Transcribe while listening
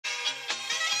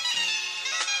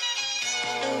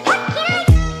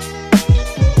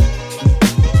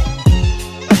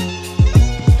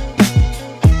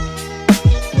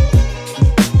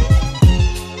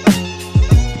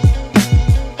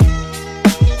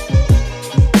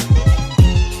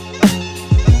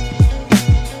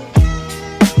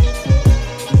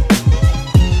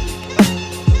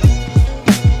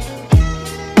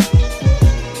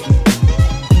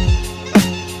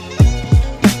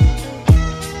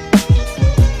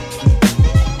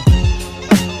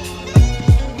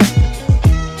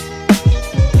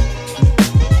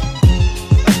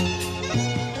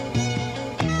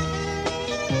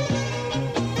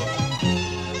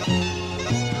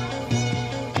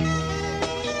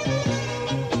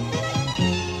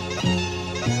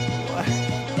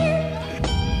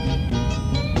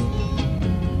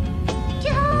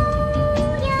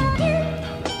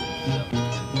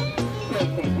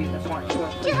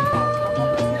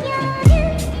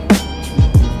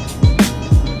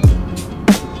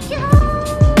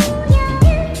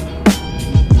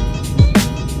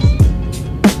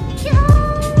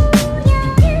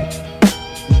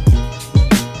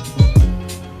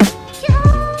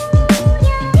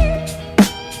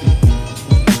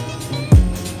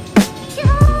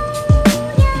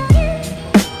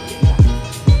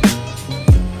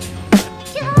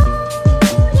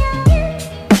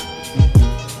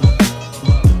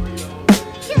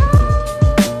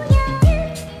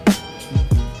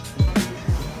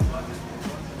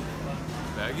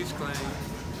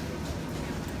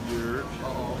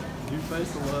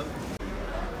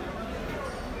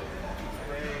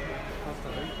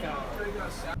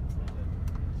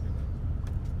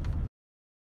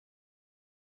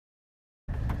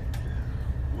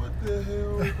What the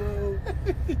hell, bro?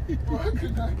 Bro, I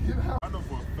could not get out. I know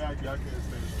for a fact y'all can't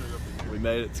stand straight up in here. We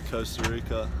made it to Costa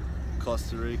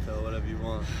Rica, whatever you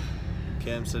want.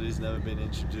 Cam said he's never been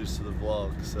introduced to the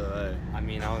vlog, so hey. I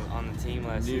mean, I was on the team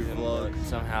last New season, vlog. but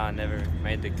somehow I never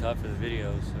made the cut for the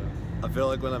video, so. I feel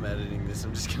like when I'm editing this,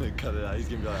 I'm just gonna cut it out. He's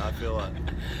gonna be like, I feel like.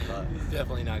 He's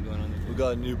definitely not going on the video. We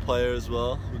got a new player as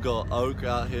well. We got Oak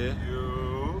out here.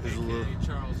 He's a little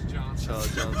Charles Johnson.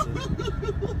 Charles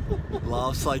Johnson.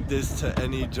 Laughs like this to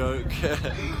any joke. But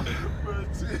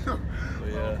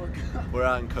yeah, we're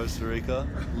out in Costa Rica,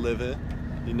 living,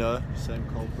 you know, same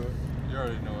culprit. You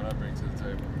already know what I bring to the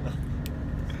table.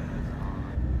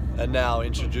 And now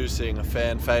introducing a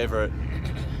fan favorite,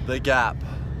 The Gap.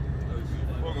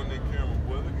 Fuck on that camera,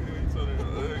 boy. Look at him, he's turning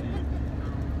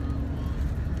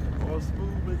ugly. All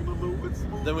smooth, making a little bit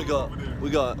smooth. Then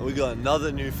we got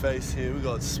another new face here. We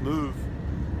got Smooth.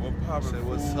 What poppin'? Say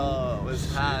what's up?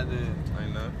 What's happening?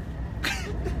 Ain't nothing.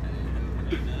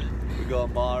 We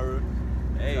got Maru.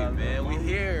 Hey man, we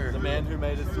here. The man who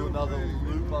made us do another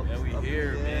loop up. Yeah, we up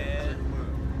here, in the air.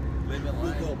 man. Living We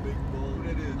life. got Big Bull. We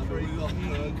got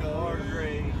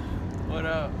Kirko. What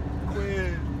up?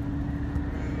 Quinn.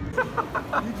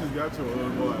 You just got your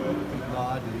own boy.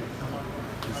 Nah, I do.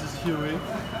 This is Huey.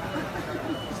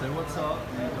 Say what's up.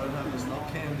 You don't have to stop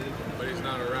candid. But he's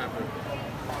not a rapper.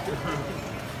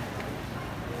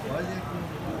 Why is he acting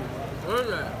What is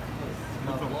that?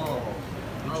 my vlog?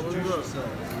 what's Introduce good?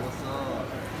 yourself. What's up?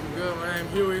 Good, my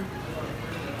name's Huey.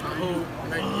 I hope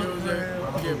make music,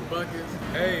 get buckets.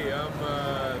 Hey, I'm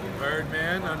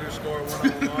Birdman_101.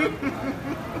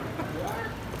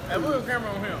 Hey, put a camera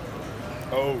on him.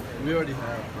 Oh. We already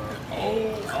have, bro.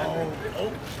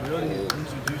 Oh. We already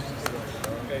introduced yourself,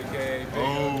 bro. AKA Big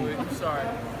Oh. Ugly. I'm sorry.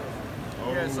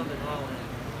 You had something wrong with me.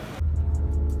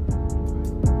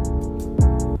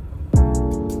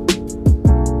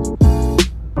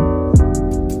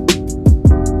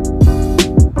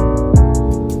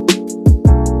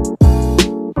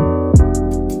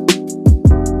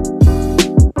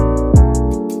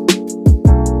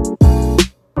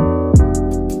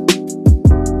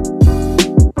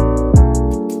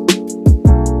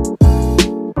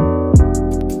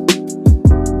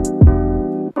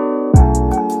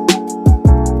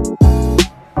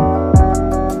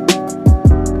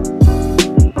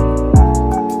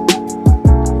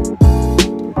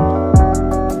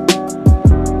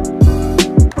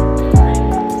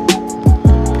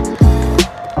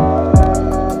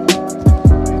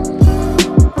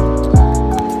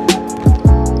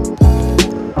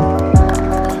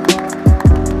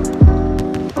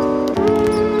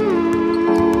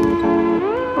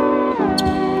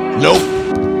 Nope.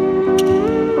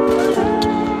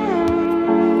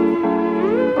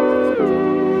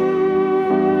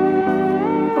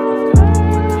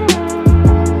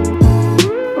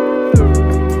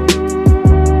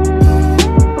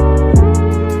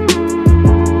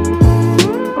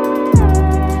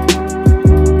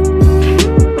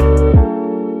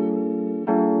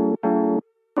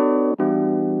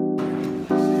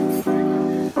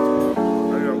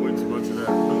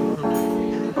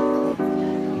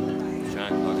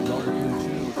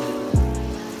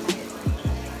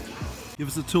 Give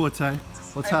us a tour, Tay.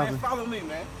 What's Hey, happening? man, follow me,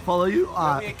 man. Follow you? We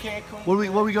Alright. in Cancun,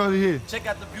 What we got over here? check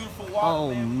out the beautiful water,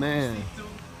 Oh, man.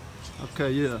 Okay,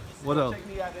 yeah. What else? Check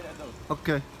me out there, though.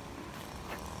 Okay.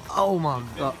 Oh my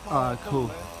god. Alright,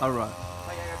 cool. Alright.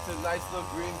 Like, I got some nice little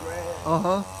green grass,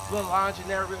 Uh-huh. little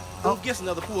lounging area. Oh. Go get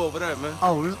another pool over there, man.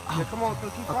 Oh, really? Yeah, come on,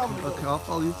 keep following me. Okay, I'll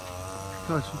follow you.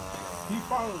 Got you. Keep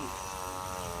following me.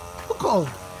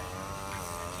 Okay.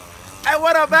 Hey,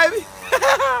 what up, baby?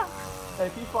 Hey,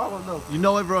 keep following though. You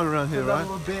know everyone around here, There's right? a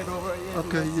little bed over there. Yeah,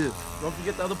 Okay, yeah. Don't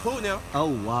forget the other pool now. Oh,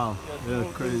 wow. Yeah,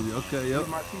 Yeah, crazy. Okay, yep.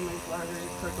 My teammates right here,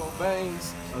 Kirko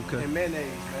Bangs Okay. and mayonnaise,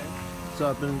 man. What's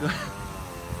up, and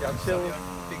Y'all chilling?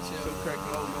 Big chill. Some crack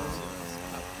low, man.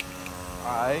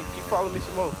 Alright, keep following me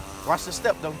some more. Watch the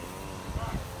step though.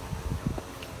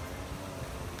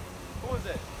 Who is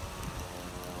that?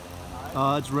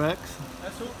 it's Rex.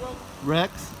 That's who, bro?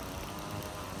 Rex.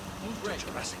 Who's Rex?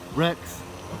 Rex.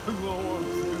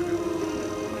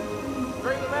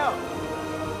 Bring him out.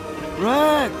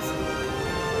 Rex!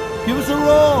 Give us a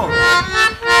roll!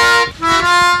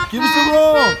 Give us a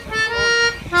roll!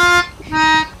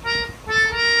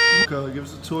 Okay, give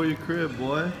us a tour of your crib,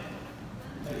 boy.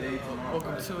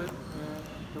 Welcome to it.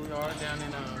 Here we are down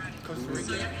in Costa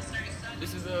Rica.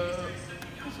 This is the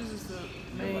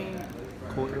main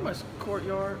pretty much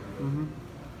courtyard. Mm-hmm.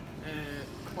 And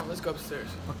come on, let's go upstairs.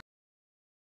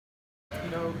 You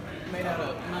know, Made out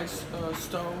of nice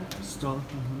stone. Stone.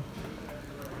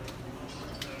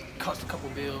 Cost a couple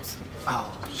bills.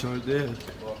 Oh, sure did.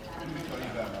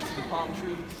 The palm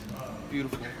trees.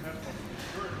 Beautiful.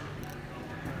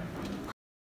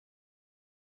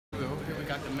 Over here we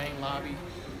got the main lobby.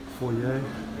 Foyer.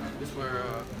 This is where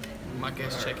my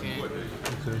guests check in.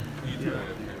 Okay.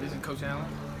 This is Coach Allen.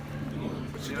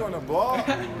 What you doing, the ball?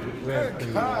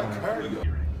 Good God, Kurt.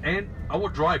 And our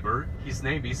driver, his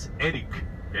name is Eric,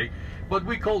 okay? But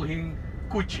we call him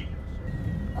Cuchi.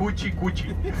 Cuchi.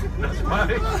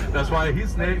 That's why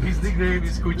his nickname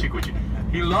is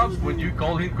Cuchi. He loves when you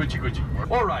call him Cuchi.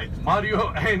 All right,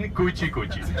 Mario and Cuchi.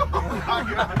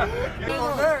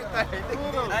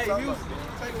 Hey, Houston.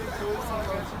 Take me to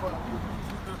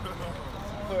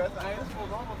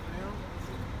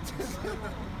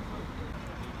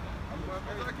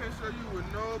I can't show you with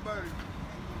nobody.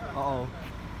 Uh-oh.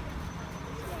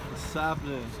 What's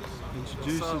happening?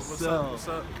 Introduce yourself. What's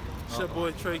up? It's your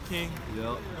boy Trey King,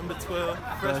 Yep. number 12,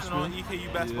 freshman on EKU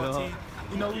basketball team.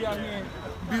 You know, we out here in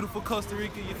beautiful Costa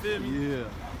Rica, you feel me? Yeah.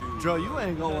 Dro, you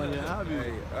ain't going yet, have you?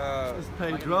 Hey, It's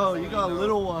Pedro, you got a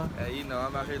little one. Hey, you know,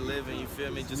 I'm out here living, you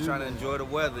feel me? Just trying to enjoy the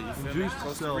weather, you feel me? Introduce Costa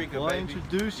yourself, Rica, boy. baby.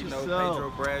 Introduce You know, yourself. Pedro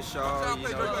Bradshaw, you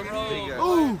know, big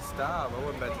Ooh. Stop, I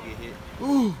wasn't about to get hit.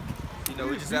 Ooh. You know,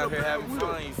 we just out here having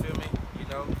fun, you feel me? You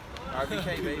know, RBK,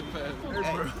 baby.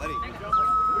 Hey, buddy.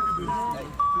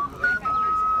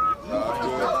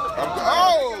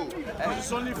 Oh!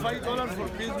 It's only $5 for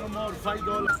kids, no more.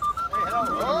 $5.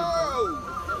 Oh!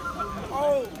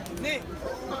 Oh, Nick.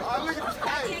 Oh, look at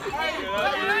this.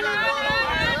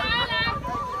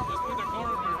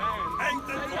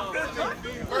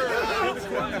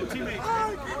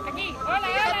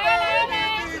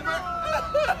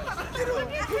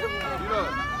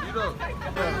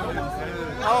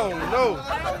 Oh, no.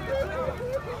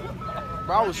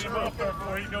 Bro, I was...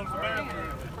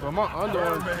 Bro, my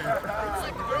underwear.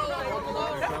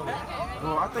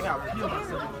 Bro, I think I peeled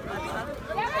myself.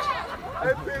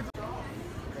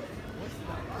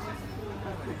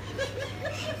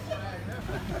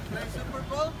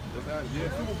 Yeah,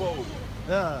 Super Bowl.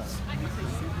 Yeah.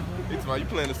 It's why you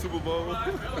playing the Super Bowl?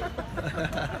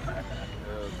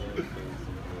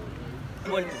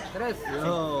 Yo.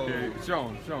 Okay, show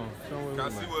him what Can I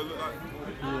see what it look like?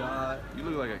 Yeah. You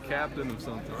look like a captain of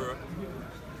something.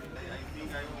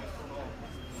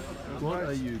 What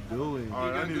are you doing? All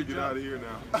right, I need to get out of here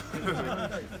now.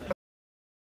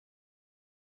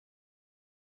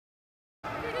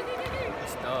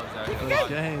 It's dubs out here. First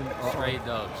game. Straight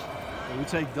dubs. We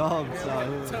take dubs out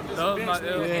here. Dubs not We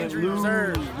ain't injury lose.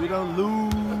 reserve. We don't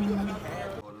lose.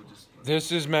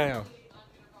 This is Mayo.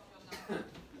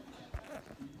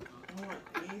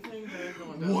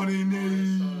 What he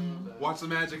need? Watch the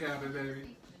magic happen, baby.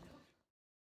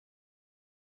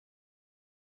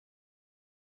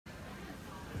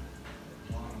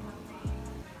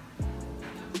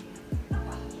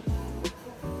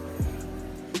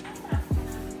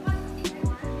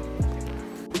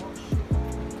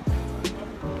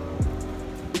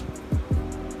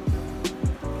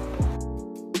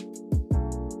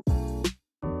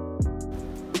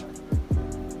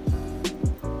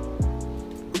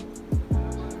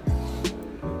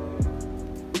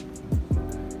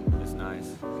 It's nice.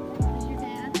 Is your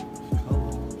dad? He's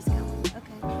coming.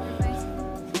 Okay. Everybody's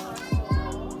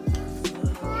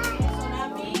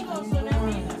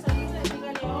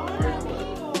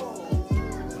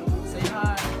Say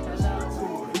hi.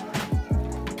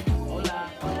 Hola.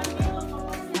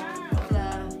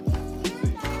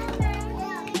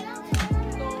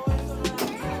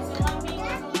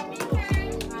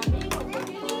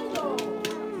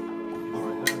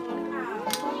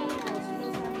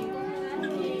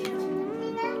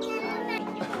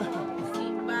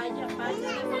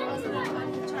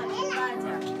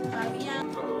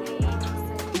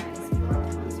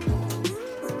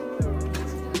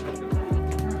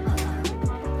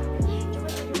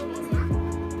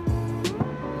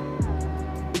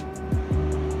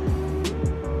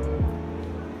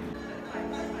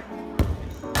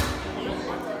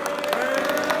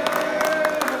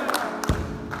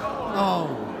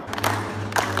 Oh.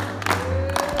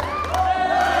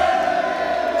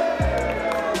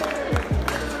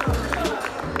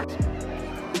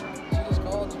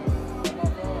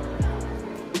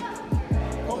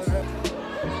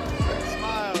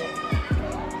 Smile.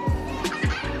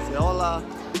 Say hola.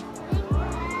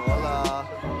 Hola.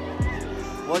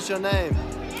 What's your name?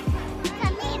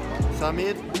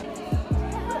 Samir.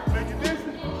 Make it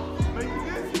dizzy. Make it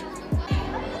dizzy.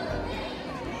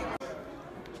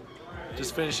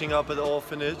 Just finishing up at the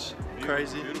orphanage.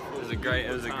 Crazy. It was a great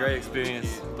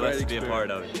experience. Blessed to be a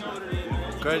part of it.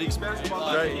 Great experience.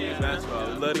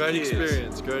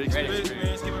 Great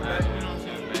experience.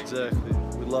 Exactly.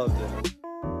 We loved it.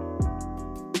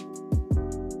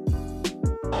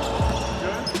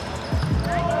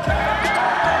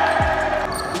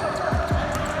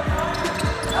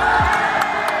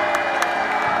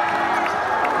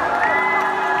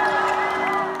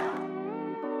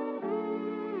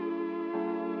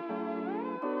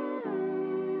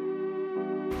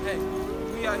 Hey,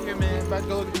 we out here, man. About to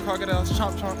go look at the crocodiles,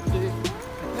 chomp dig.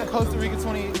 Costa Rica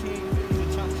 2018.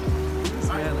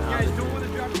 Guys, don't want to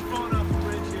drop your phone off the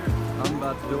bridge here. I'm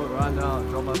about to do it right now.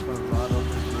 Drop my phone right off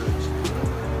this bridge.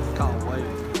 Can't wait.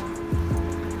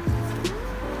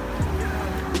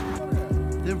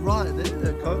 They're right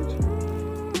there, coach.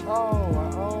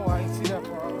 Oh, I didn't see that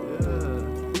part. Yeah.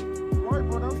 Right,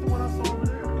 bro, that's the one I saw over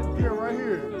there. Here, right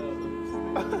here.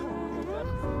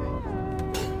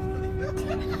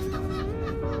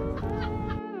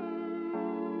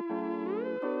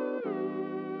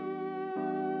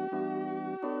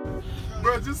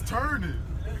 Bro, just turn it.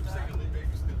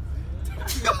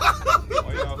 I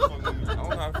don't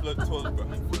know how to flip the toilet, bro.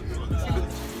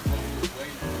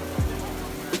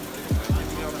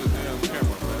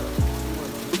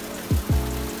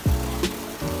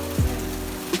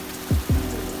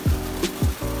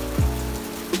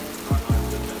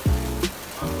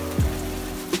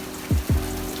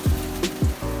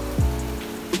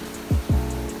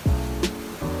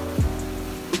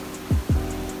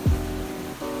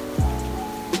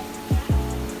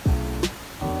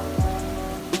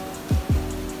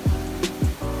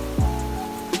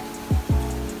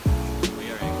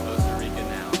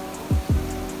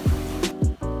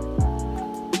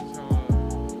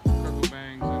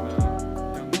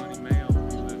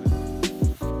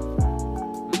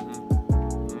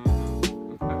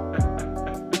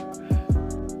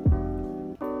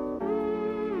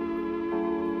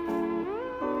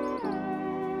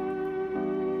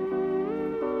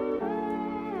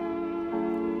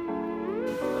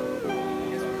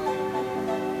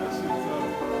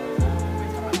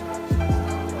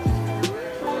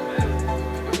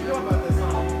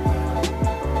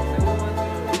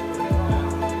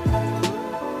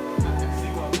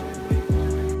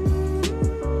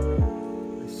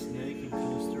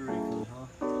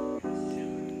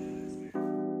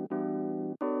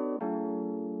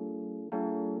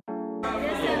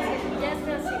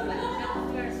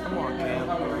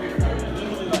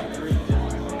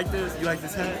 You like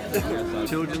this hat?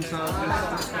 Children's size.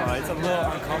 It's a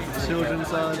little uncomfortable. Children's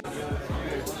size.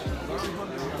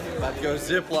 About to go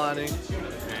zip lining.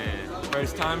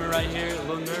 First timer right here, a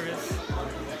little nervous.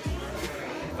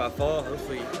 If I fall,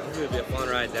 hopefully it'll be a fun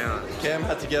ride down. Cam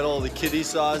had to get all the kiddie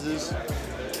sizes.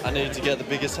 I needed to get the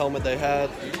biggest helmet they had.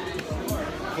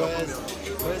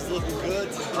 Where's looking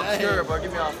good today? Sure, bro,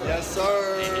 give me off. Yes,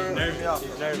 sir.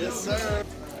 He's nervous. Yes, sir.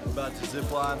 We're about to zip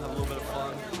line, have a little bit of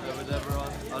fun with everyone.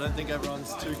 I don't think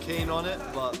everyone's too keen on it,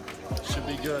 but it should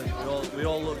be good. We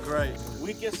all look great.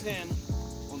 Weakest hand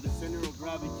on the center of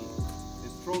gravity, the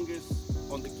strongest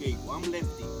on the cable. I'm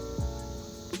lefty.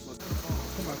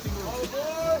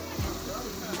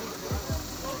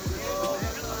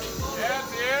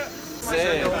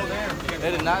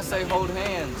 They did not say hold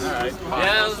hands. All right.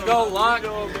 Yeah, let's go, Lock.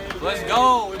 Let's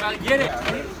go. We about to get it.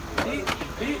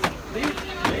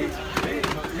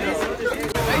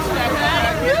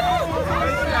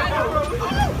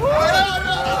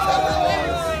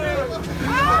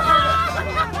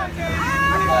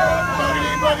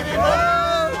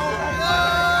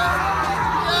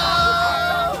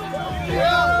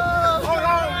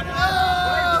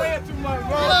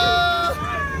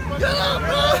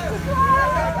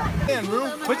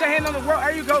 Put your hand on the world.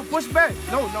 There you go. Push back.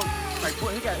 No. Like,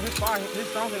 he got his far. His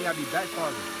strong hand got to be back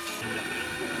farther.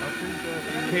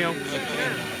 Cam.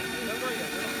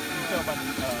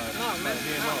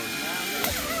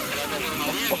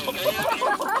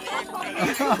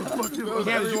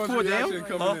 Cam, did you pull down?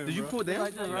 Huh? Did you pull down?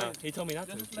 No, he told me not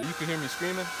to. You can hear me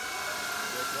screaming.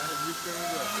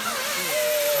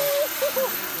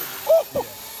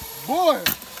 Boy.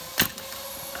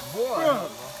 Bro,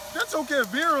 that's okay.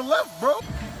 Veer left, bro.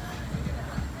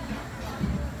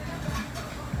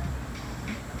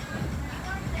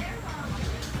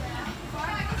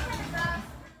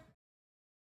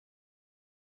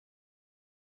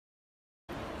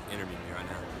 Interview me right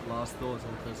now. Last thoughts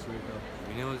on Costa Rica.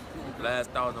 You know, last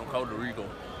thoughts on Costa Rica.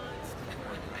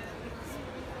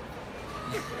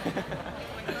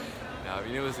 Yeah, I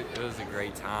mean, it was a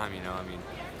great time, you know. I mean,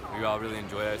 we all really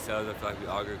enjoyed ourselves. I feel like we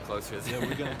all grew closer. Yeah,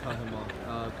 we're gonna cut him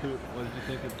off. Coop, what did you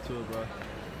think of the tour, bro?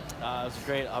 It was a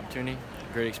great opportunity,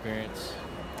 great experience.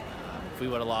 If we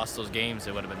would have lost those games,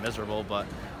 it would have been miserable, but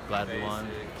glad we won.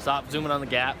 Stop zooming on the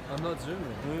gap. I'm not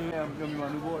zooming. Yeah, you gonna be my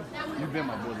new boy? You've been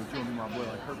my boy, but you gonna be my boy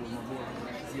like Kirk was my boy.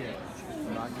 Yeah.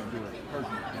 No, I can't do it.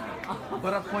 Personally.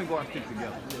 But us point guards stick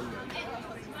together.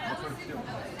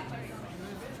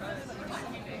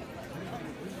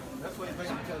 That's what he's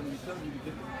telling you to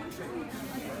get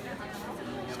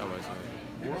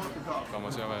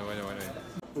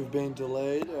We've been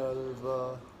delayed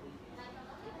out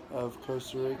of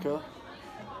Costa Rica,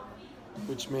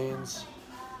 which means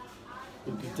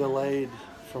we've been delayed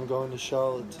from going to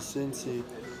Charlotte to Cincy,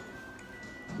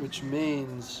 which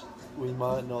means we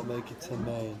might not make it to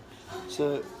Maine.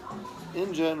 So,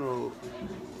 in general,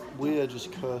 we are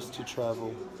just cursed to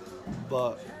travel,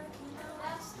 but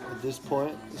at this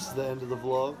point, this is the end of the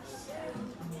vlog.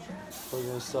 We're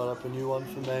going to start up a new one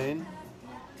for Maine.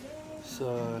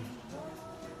 So,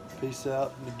 peace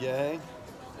out from the gang.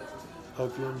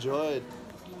 Hope you enjoyed.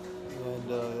 And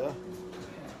yeah.